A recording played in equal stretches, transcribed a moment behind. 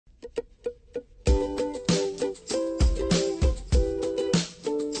Hi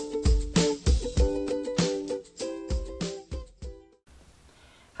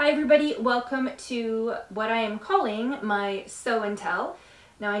everybody, welcome to what I am calling my Sew and Tell.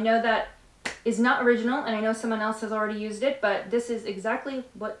 Now I know that is not original and I know someone else has already used it, but this is exactly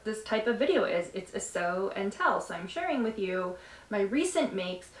what this type of video is. It's a Sew and Tell. So I'm sharing with you my recent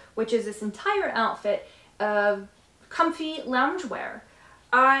makes, which is this entire outfit of comfy loungewear.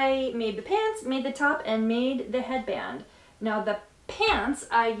 I made the pants, made the top, and made the headband. Now the pants,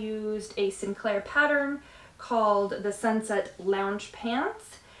 I used a Sinclair pattern called the Sunset Lounge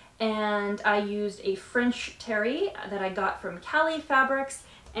Pants. And I used a French terry that I got from Cali Fabrics,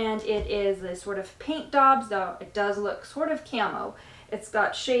 and it is this sort of paint daubs, though it does look sort of camo. It's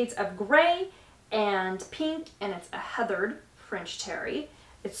got shades of gray and pink, and it's a heathered French terry.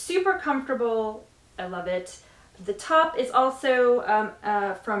 It's super comfortable. I love it. The top is also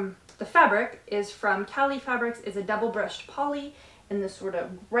from the fabric is from Cali Fabrics. Is a double brushed poly in this sort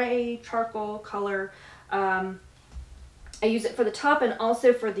of gray charcoal color. I use it for the top and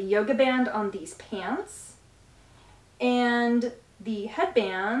also for the yoga band on these pants. And the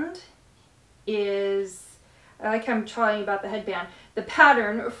headband is, I like how I'm telling you about the headband. The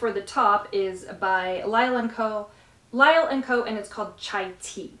pattern for the top is by Liesl Co, and it's called Chai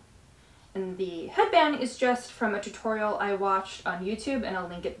Tea. And the headband is just from a tutorial I watched on YouTube, and I'll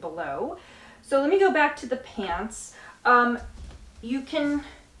link it below. So let me go back to the pants. You can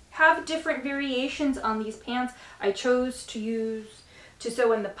have different variations on these pants. I chose to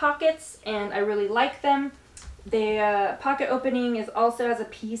sew in the pockets, and I really like them. The pocket opening is also as a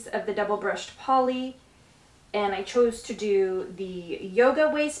piece of the double brushed poly, and I chose to do the yoga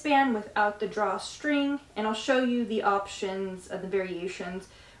waistband without the drawstring, and I'll show you the options of the variations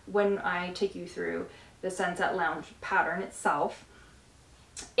when I take you through the Sunset Lounge pattern itself.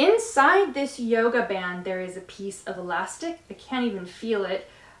 Inside this yoga band there is a piece of elastic. I can't even feel it.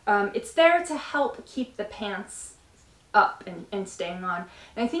 It's there to help keep the pants up and staying on.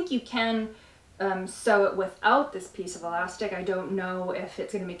 And I think you can sew it without this piece of elastic. I don't know if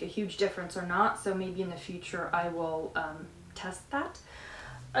it's going to make a huge difference or not, so maybe in the future I will test that.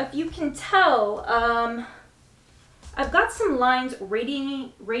 If you can tell, I've got some lines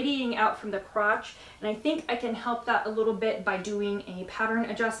radiating out from the crotch, and I think I can help that a little bit by doing a pattern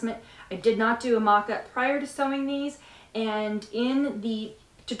adjustment. I did not do a mock-up prior to sewing these, and in the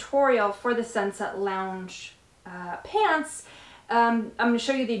tutorial for the Sunset Lounge pants, I'm going to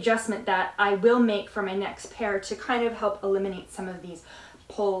show you the adjustment that I will make for my next pair to kind of help eliminate some of these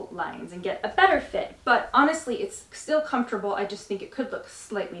pull lines and get a better fit. But honestly, it's still comfortable. I just think it could look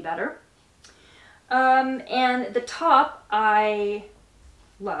slightly better. And the top I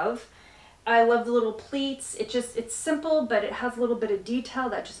love. I love the little pleats. It's simple, but it has a little bit of detail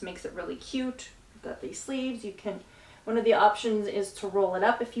that just makes it really cute. You've got these sleeves. You can, one of the options is to roll it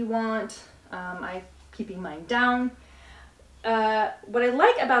up if you want. I'm keeping mine down. What I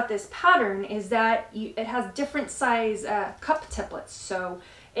like about this pattern is that it has different size cup templates. So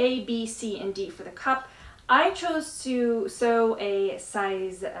A, B, C, and D for the cup. I chose to sew a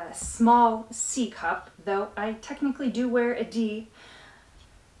size small C cup, though I technically do wear a D.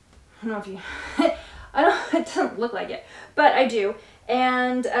 I don't know if you, it doesn't look like it, but I do.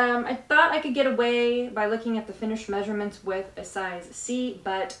 And I thought I could get away by looking at the finished measurements with a size C,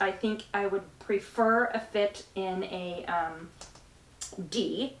 but I think I would prefer a fit in a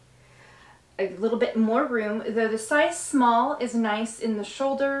D. A little bit more room, though the size small is nice in the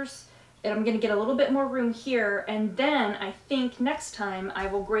shoulders, and I'm going to get a little bit more room here, and then I think next time I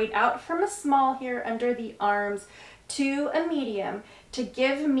will grade out from a small here under the arms to a medium to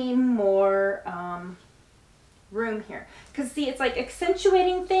give me more room here. Because see, it's like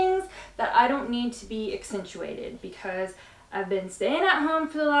accentuating things that I don't need to be accentuated, because I've been staying at home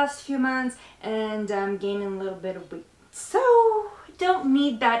for the last few months and I'm gaining a little bit of weight. So I don't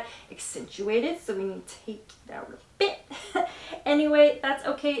need that accentuated, so we need to take that out a bit. Anyway, that's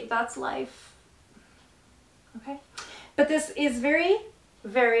okay, that's life. Okay, but this is very,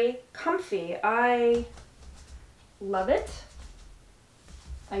 very comfy. I love it.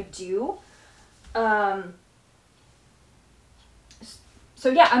 I do. So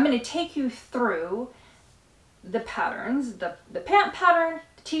yeah, I'm going to take you through the patterns, the pant pattern,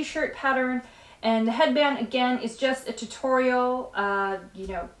 the t-shirt pattern, and the headband. Again, is just a tutorial. You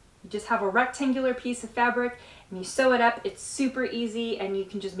know, you just have a rectangular piece of fabric and you sew it up. It's super easy, and you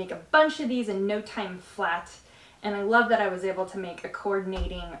can just make a bunch of these in no time flat. And I love that I was able to make a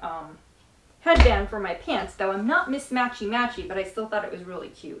coordinating headband for my pants, though I'm not mismatchy-matchy, but I still thought it was really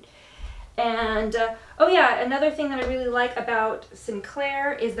cute. And oh yeah, another thing that I really like about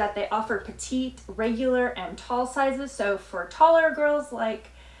Sinclair is that they offer petite, regular, and tall sizes. So for taller girls like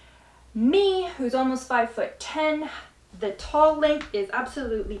me, who's almost 5'10", the tall length is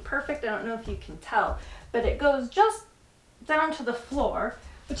absolutely perfect. I don't know if you can tell, but it goes just down to the floor,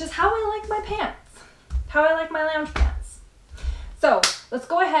 which is how I like my pants, how I like my lounge pants. So let's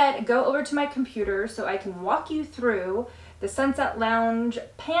go ahead and go over to my computer so I can walk you through the Sunset Lounge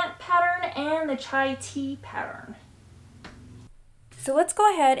pant pattern and the chai tea pattern. So let's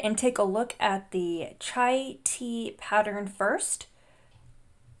go ahead and take a look at the chai tea pattern first.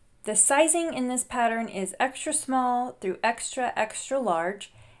 The sizing in this pattern is extra small through extra, extra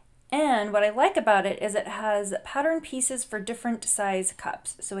large. And what I like about it is it has pattern pieces for different size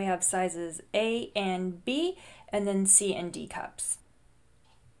cups. So we have sizes A and B, and then C and D cups.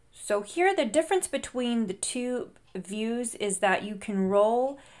 So here the difference between the two views is that you can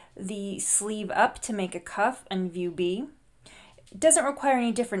roll the sleeve up to make a cuff on view B. It doesn't require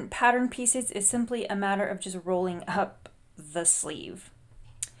any different pattern pieces. It's simply a matter of just rolling up the sleeve.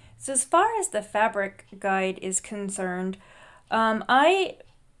 So as far as the fabric guide is concerned, I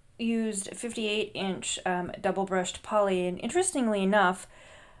used 58-inch double brushed poly, and interestingly enough,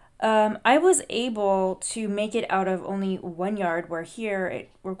 I was able to make it out of only 1 yard, where here it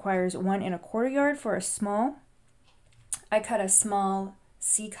requires 1 1/4 yard for a small. I cut a small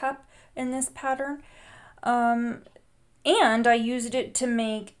C cup in this pattern, and I used it to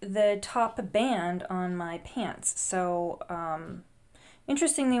make the top band on my pants. So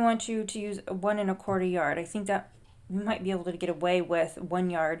interesting, they want you to use 1 1/4 yard. I think that you might be able to get away with 1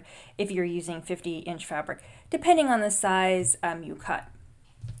 yard if you're using 50-inch fabric, depending on the size you cut.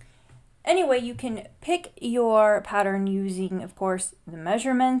 Anyway, you can pick your pattern using, of course, the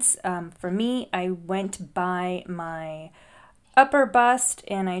measurements. For me, I went by my upper bust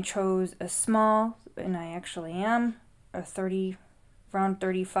and I chose a small, and I actually am a 30, around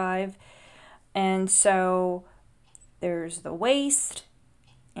 35. And so there's the waist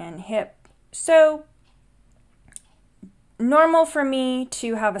and hip. So normal for me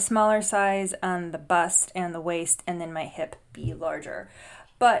to have a smaller size on the bust and the waist, and then my hip be larger.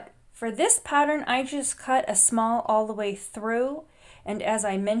 But for this pattern, I just cut a small all the way through. And as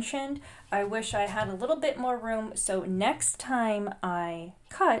I mentioned, I wish I had a little bit more room. So next time I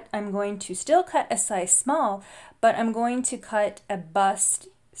cut, I'm going to still cut a size small, but I'm going to cut a bust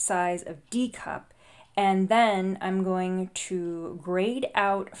size of D cup. And then I'm going to grade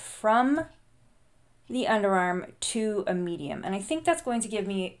out from the underarm to a medium. And I think that's going to give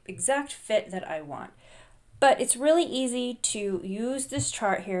me exact fit that I want. But it's really easy to use this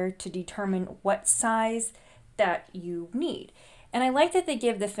chart here to determine what size that you need. And I like that they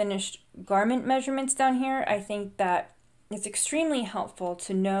give the finished garment measurements down here. I think that it's extremely helpful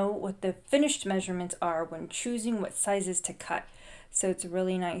to know what the finished measurements are when choosing what sizes to cut. So it's a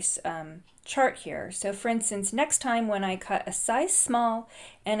really nice chart here. So for instance, next time when I cut a size small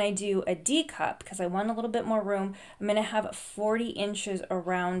and I do a D cup, because I want a little bit more room, I'm going to have 40 inches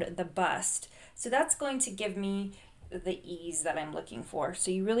around the bust. So that's going to give me the ease that I'm looking for.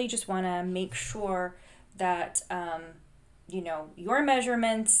 So you really just want to make sure that, you know, your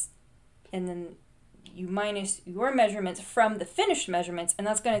measurements, and then you minus your measurements from the finished measurements, and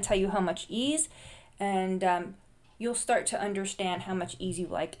that's going to tell you how much ease, and you'll start to understand how much ease you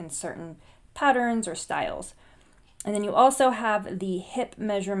like in certain patterns or styles. And then you also have the hip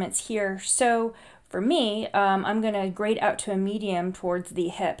measurements here. So for me, I'm going to grade out to a medium towards the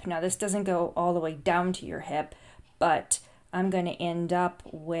hip. Now this doesn't go all the way down to your hip, but I'm going to end up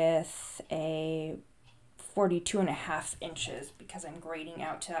with a 42.5 inches because I'm grading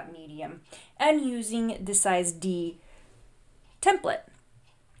out to that medium and using the size D template.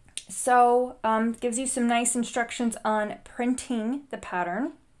 So it gives you some nice instructions on printing the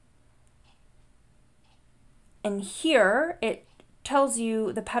pattern. And here it tells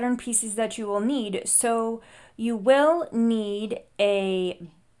you the pattern pieces that you will need. So you will need a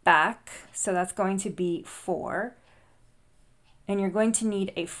back, so that's going to be 4, and you're going to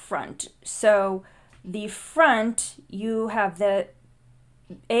need a front. So the front, you have the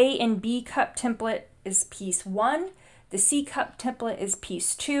A and B cup template is piece 1, the C cup template is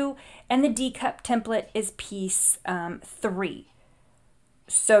piece 2, and the D cup template is piece 3.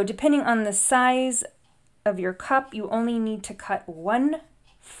 So depending on the size of your cup, you only need to cut one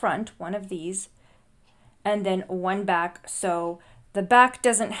front, one of these, and then one back. So the back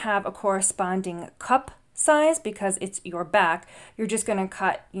doesn't have a corresponding cup size because it's your back. You're just going to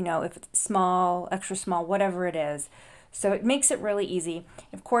cut, you know, if it's small, extra small, whatever it is. So it makes it really easy.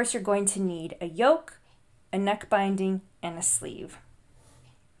 Of course, you're going to need a yoke, a neck binding, and a sleeve.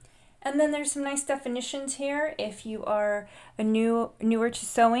 And then there's some nice definitions here. If you are newer to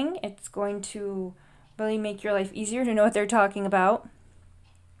sewing, it's going to really make your life easier to know what they're talking about.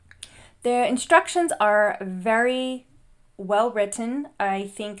 The instructions are very well written. I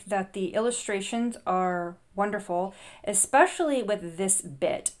think that the illustrations are wonderful, especially with this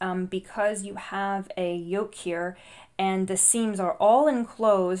bit, because you have a yoke here and the seams are all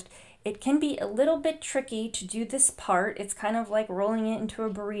enclosed. It can be a little bit tricky to do this part. It's kind of like rolling it into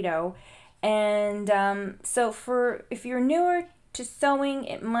a burrito. And so if you're newer to sewing,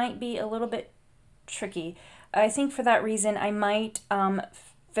 it might be a little bit tricky. I think for that reason, I might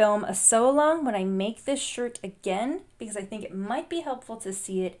film a sew along when I make this shirt again, because I think it might be helpful to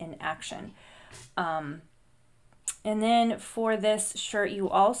see it in action. And then for this shirt, you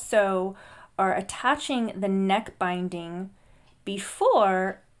also are attaching the neck binding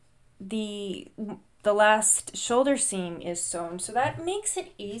before the last shoulder seam is sewn. So that makes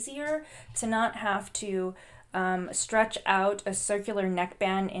it easier to not have to stretch out a circular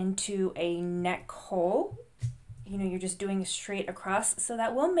neckband into a neck hole. You know, you're just doing straight across, so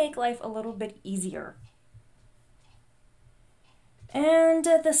that will make life a little bit easier. And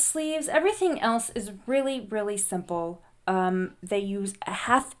the sleeves, everything else is really, really simple. They use a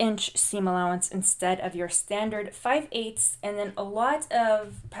 1/2 inch seam allowance instead of your standard 5/8, and then a lot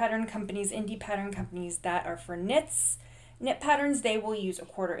of pattern companies, indie pattern companies that are for knit patterns, they will use a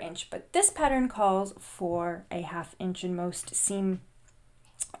 1/4 inch, but this pattern calls for a 1/2 inch in most seam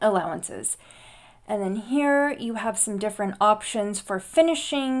allowances. And then here you have some different options for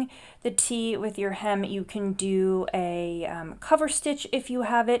finishing the tee with your hem. You can do a cover stitch if you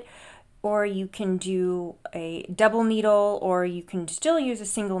have it, or you can do a double needle, or you can still use a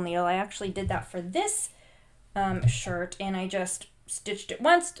single needle. I actually did that for this shirt, and I just stitched it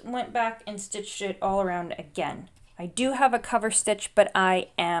once, went back and stitched it all around again. I do have a cover stitch, but I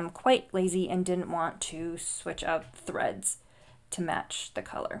am quite lazy and didn't want to switch out threads to match the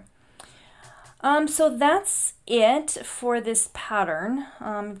color. So that's it for this pattern.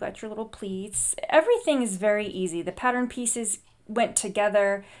 You've got your little pleats. Everything is very easy. The pattern pieces went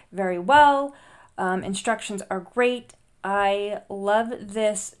together very well. Instructions are great. I love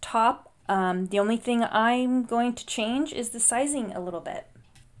this top. The only thing I'm going to change is the sizing a little bit.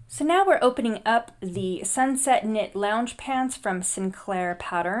 So now we're opening up the Sunset Knit Lounge Pants from Sinclair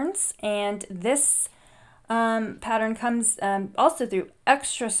Patterns, and this pattern comes also through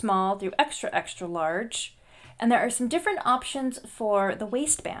extra small, through extra large, and there are some different options for the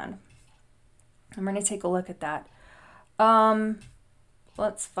waistband. I'm going to take a look at that.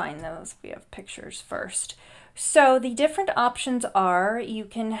 Let's find those. We have pictures first. So the different options are, you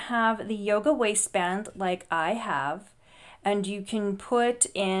can have the yoga waistband like I have, and you can put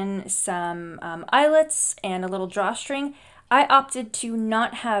in some eyelets and a little drawstring. I opted to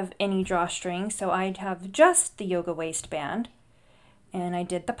not have any drawstring, so I'd have just the yoga waistband, and I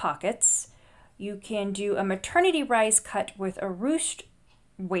did the pockets. You can do a maternity rise cut with a ruched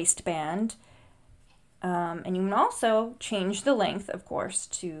waistband, and you can also change the length, of course,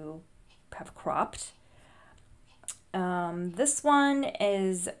 to have cropped. This one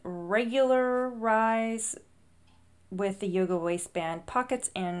is regular rise with the yoga waistband, pockets,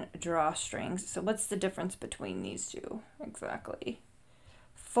 and drawstrings. So what's the difference between these two exactly?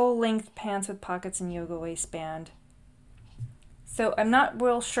 Full length pants with pockets and yoga waistband. So I'm not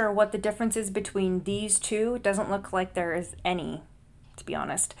real sure what the difference is between these two. It doesn't look like there is any, to be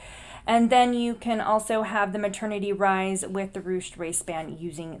honest. And then you can also have the maternity rise with the ruched waistband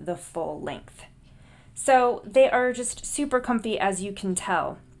using the full length. So they are just super comfy, as you can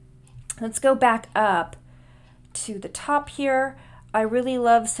tell. Let's go back up to the top here. I really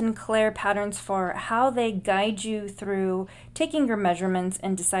love Sinclair Patterns for how they guide you through taking your measurements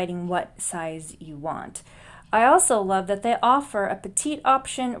and deciding what size you want. I also love that they offer a petite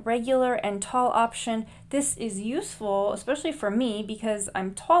option, regular, and tall option. This is useful, especially for me, because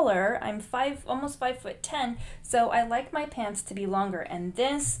I'm taller. I'm almost 5'10", so I like my pants to be longer. And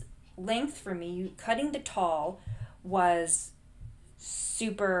this length for me, cutting the tall, was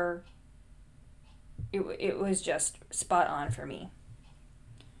super. It was just spot on for me.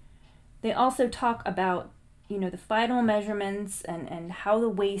 They also talk about, you know, the final measurements and how the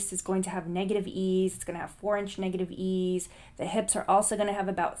waist is going to have negative ease. It's going to have 4-inch negative ease. The hips are also going to have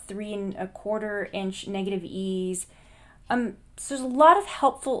about 3¼ inch negative ease. So there's a lot of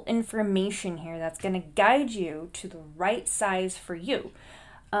helpful information here that's going to guide you to the right size for you.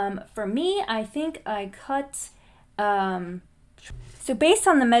 For me, I think I cut. So based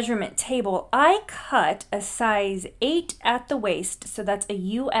on the measurement table, I cut a size 8 at the waist, so that's a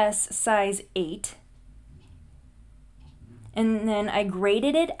US size 8. And then I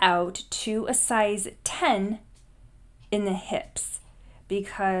graded it out to a size 10 in the hips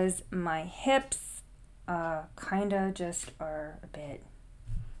because my hips kind of just are a bit,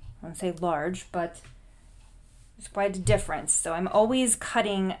 I won't say large, but there's quite a difference. So I'm always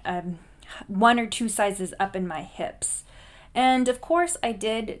cutting 1 or 2 sizes up in my hips. And of course I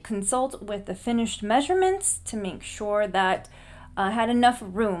did consult with the finished measurements to make sure that I had enough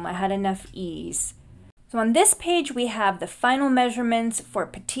room, I had enough ease. So on this page we have the final measurements for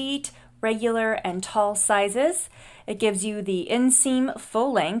petite, regular, and tall sizes. It gives you the inseam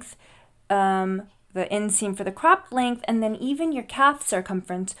full length, the inseam for the cropped length, and then even your calf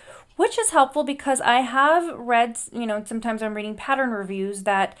circumference, which is helpful because I have read, sometimes I'm reading pattern reviews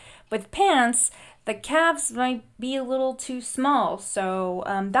that with pants, the calves might be a little too small. So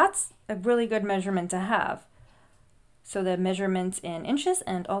that's a really good measurement to have. So the measurements in inches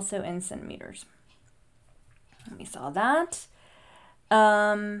and also in centimeters. We saw that.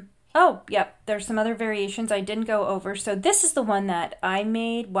 Oh, yep, there's some other variations I didn't go over. So this is the one that I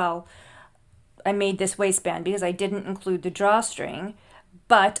made. Well, I made this waistband because I didn't include the drawstring,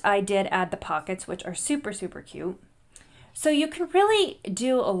 but I did add the pockets, which are super, super cute. So you can really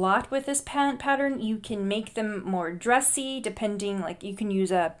do a lot with this pant pattern. You can make them more dressy, depending, like you can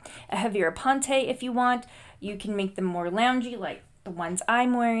use a heavier ponte if you want. You can make them more loungy, like the ones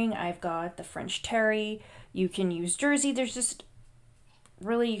I'm wearing. I've got the French terry. You can use jersey. There's just,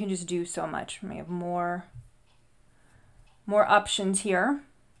 really, you can just do so much. We have more options here,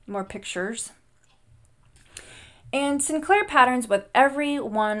 more pictures. And Sinclair Patterns, with every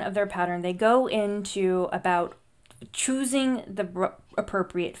one of their pattern, they go into about choosing the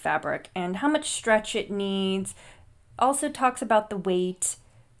appropriate fabric and how much stretch it needs. Also talks about the weight.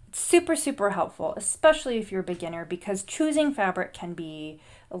 It's super, super helpful, especially if you're a beginner, because choosing fabric can be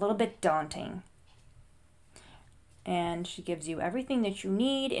a little bit daunting. And she gives you everything that you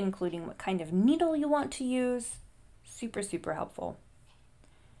need, including what kind of needle you want to use. Super, super helpful.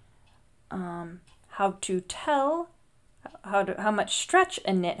 How to tell how much stretch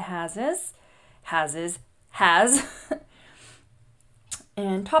a knit has.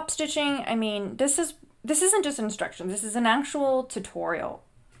 And top stitching, I mean, this isn't just instructions, this is an actual tutorial.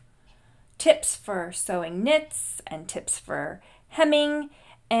 Tips for sewing knits and tips for hemming.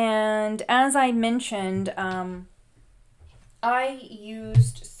 And as I mentioned, I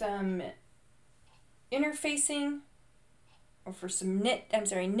used some interfacing, or for some knit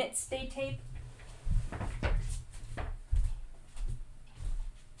stay tape.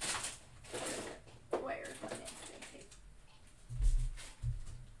 Where's my knit stay tape?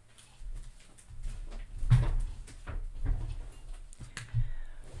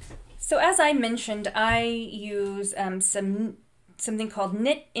 So as I mentioned, I use something called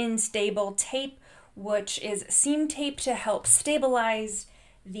knit in stable tape, which is seam tape to help stabilize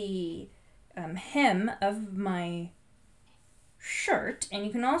the hem of my shirt. And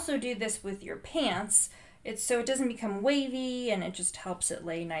you can also do this with your pants. So it doesn't become wavy, and it just helps it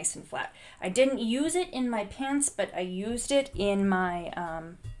lay nice and flat. I didn't use it in my pants, but I used it in my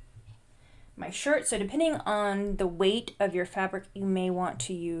my shirt. So depending on the weight of your fabric, you may want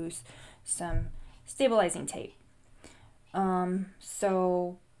to use some stabilizing tape.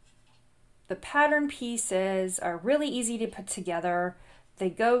 So the pattern pieces are really easy to put together. They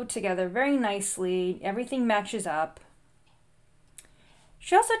go together very nicely. Everything matches up.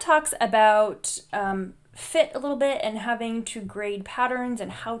 She also talks about fit a little bit and having to grade patterns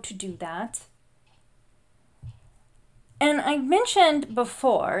and how to do that. And I mentioned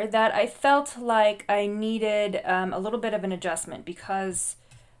before that I felt like I needed a little bit of an adjustment because,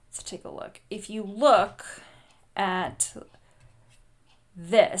 let's take a look. If you look at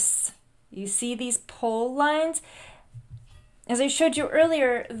this, you see these pole lines? As I showed you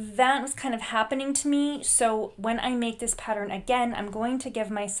earlier, that was kind of happening to me. So when I make this pattern again, I'm going to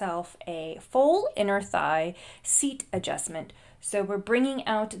give myself a full inner thigh seat adjustment. So we're bringing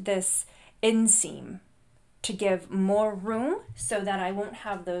out this inseam to give more room so that I won't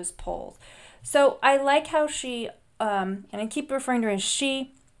have those poles. So I like how she, and I keep referring to her as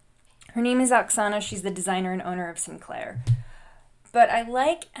she, her name is Oksana, she's the designer and owner of Sinclair. But I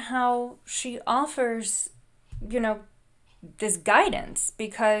like how she offers, this guidance,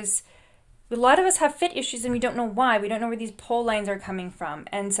 because a lot of us have fit issues and we don't know why. We don't know where these pole lines are coming from.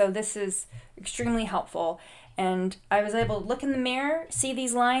 And so this is extremely helpful. And I was able to look in the mirror, see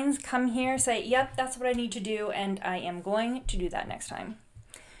these lines, come here, say, yep, that's what I need to do. And I am going to do that next time.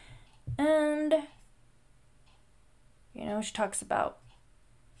 And, she talks about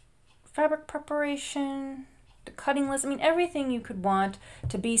fabric preparation, the cutting list. I mean, everything you could want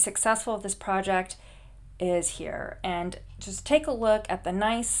to be successful with this project is here, and just take a look at the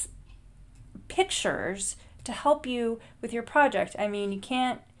nice pictures to help you with your project. I mean,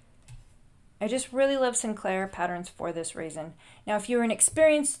 I just really love Sinclair Patterns for this reason. Now, if you're an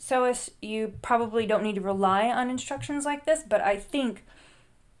experienced sewist, you probably don't need to rely on instructions like this, but I think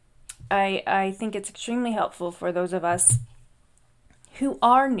it's extremely helpful for those of us who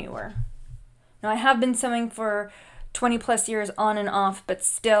are newer. Now, I have been sewing for 20 plus years on and off, but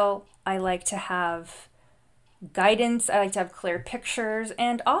still I like to have guidance, I like to have clear pictures,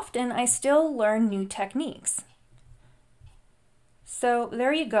 and often I still learn new techniques. So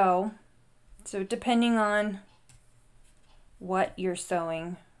there you go. So depending on what you're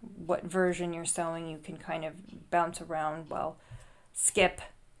sewing, what version you're sewing, you can kind of bounce around, well, skip.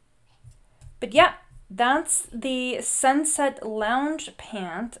 But yeah, that's the Sunset Lounge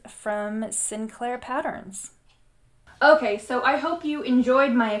Pant from Sinclair Patterns. Okay, so I hope you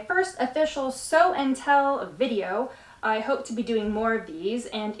enjoyed my first official Sew and Tell video. I hope to be doing more of these,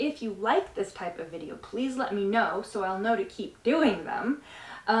 and if you like this type of video, please let me know so I'll know to keep doing them.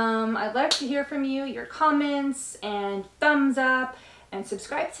 I'd like to hear from you, your comments, and thumbs up, and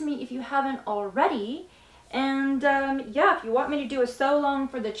subscribe to me if you haven't already. And yeah, if you want me to do a sew along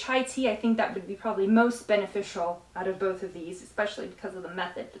for the chai tea, I think that would be probably most beneficial out of both of these, especially because of the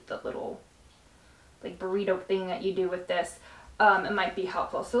method with the little like burrito thing that you do with this. It might be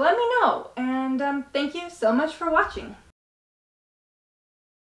helpful. So let me know, and thank you so much for watching.